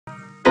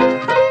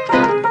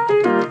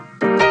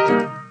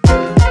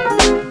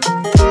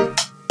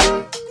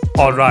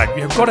Alright, we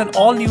have got an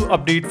all new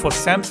update for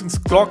Samsung's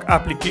clock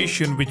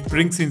application which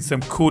brings in some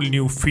cool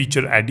new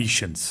feature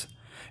additions.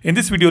 In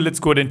this video,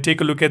 let's go ahead and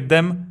take a look at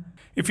them.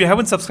 If you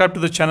haven't subscribed to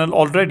the channel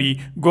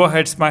already, go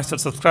ahead, smash that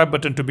subscribe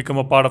button to become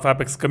a part of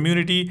Apex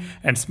community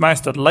and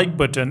smash that like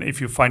button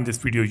if you find this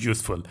video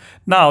useful.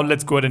 Now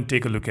let's go ahead and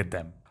take a look at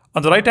them.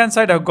 On the right hand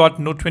side, I've got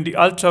Note 20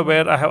 Ultra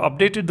where I have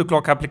updated the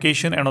clock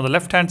application, and on the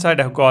left hand side,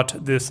 I've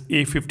got this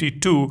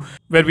A52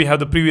 where we have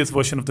the previous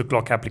version of the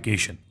clock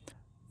application.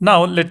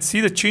 Now let's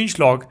see the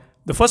changelog.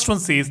 The first one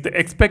says the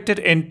expected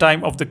end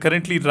time of the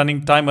currently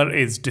running timer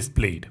is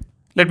displayed.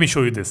 Let me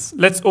show you this.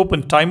 Let's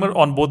open timer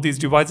on both these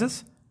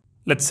devices.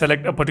 Let's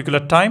select a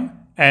particular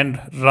time and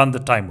run the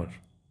timer.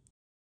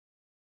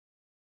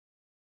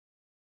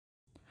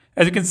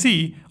 As you can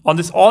see, on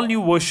this all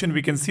new version,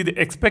 we can see the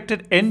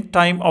expected end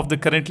time of the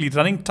currently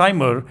running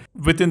timer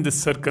within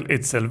this circle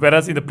itself,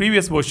 whereas in the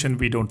previous version,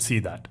 we don't see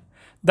that.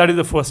 That is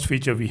the first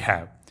feature we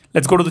have.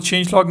 Let's go to the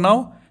changelog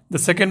now. The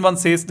second one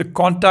says the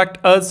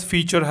Contact Us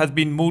feature has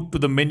been moved to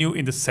the menu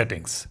in the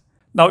settings.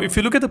 Now, if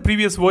you look at the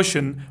previous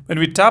version, when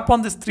we tap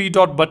on this three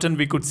dot button,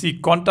 we could see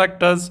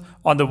Contact Us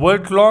on the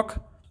world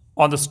clock,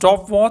 on the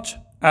stopwatch,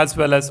 as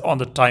well as on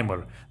the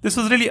timer. This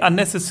was really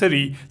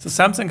unnecessary, so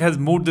Samsung has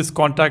moved this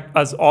Contact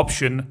Us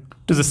option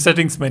to the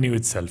settings menu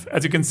itself.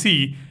 As you can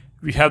see,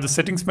 we have the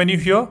settings menu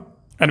here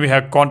and we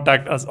have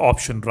Contact Us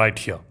option right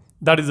here.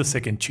 That is the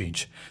second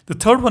change. The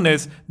third one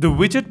is the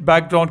widget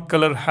background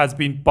color has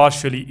been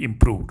partially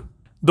improved.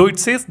 Though it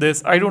says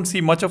this, I don't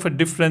see much of a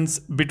difference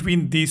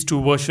between these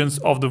two versions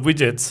of the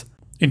widgets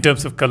in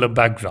terms of color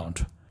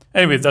background.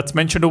 Anyways, that's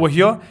mentioned over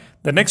here.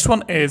 The next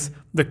one is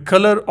the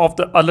color of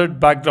the alert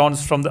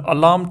backgrounds from the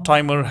alarm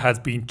timer has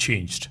been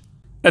changed.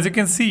 As you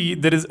can see,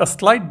 there is a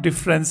slight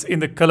difference in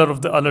the color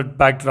of the alert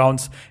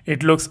backgrounds.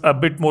 It looks a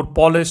bit more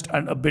polished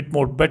and a bit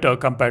more better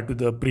compared to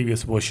the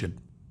previous version.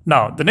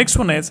 Now, the next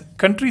one is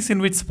countries in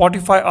which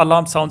Spotify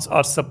alarm sounds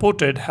are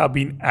supported have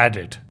been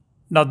added.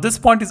 Now, this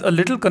point is a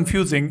little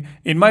confusing.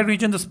 In my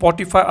region, the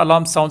Spotify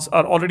alarm sounds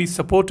are already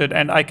supported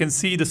and I can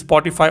see the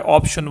Spotify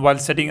option while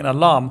setting an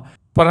alarm.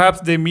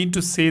 Perhaps they mean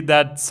to say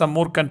that some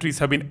more countries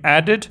have been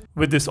added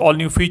with this all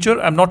new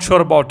feature. I'm not sure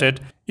about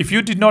it. If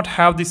you did not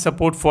have the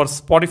support for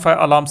Spotify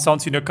alarm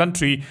sounds in your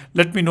country,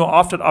 let me know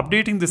after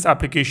updating this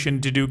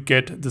application, did you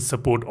get the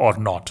support or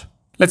not?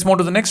 Let's move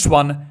to the next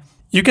one.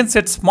 You can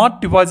set smart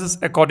devices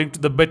according to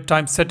the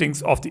bedtime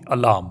settings of the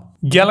alarm.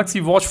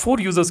 Galaxy Watch 4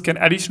 users can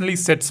additionally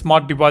set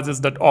smart devices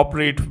that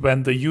operate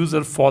when the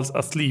user falls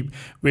asleep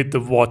with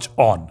the watch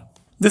on.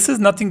 This is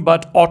nothing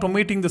but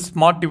automating the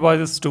smart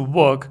devices to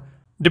work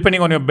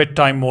depending on your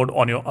bedtime mode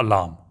on your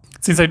alarm.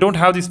 Since I don't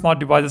have these smart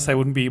devices, I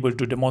wouldn't be able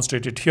to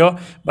demonstrate it here,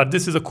 but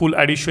this is a cool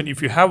addition.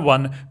 If you have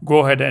one, go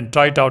ahead and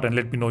try it out and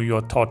let me know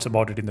your thoughts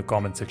about it in the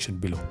comment section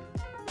below.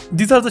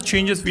 These are the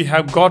changes we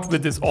have got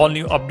with this all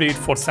new update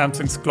for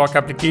Samsung's clock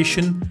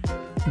application.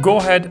 Go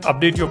ahead,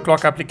 update your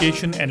clock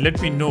application and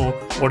let me know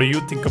what do you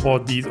think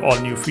about these all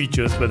new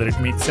features, whether it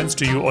makes sense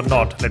to you or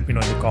not. Let me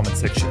know in the comment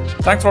section.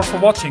 Thanks a lot for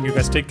watching. You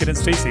guys take care and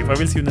stay safe. I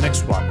will see you in the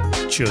next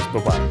one. Cheers.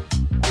 Bye-bye.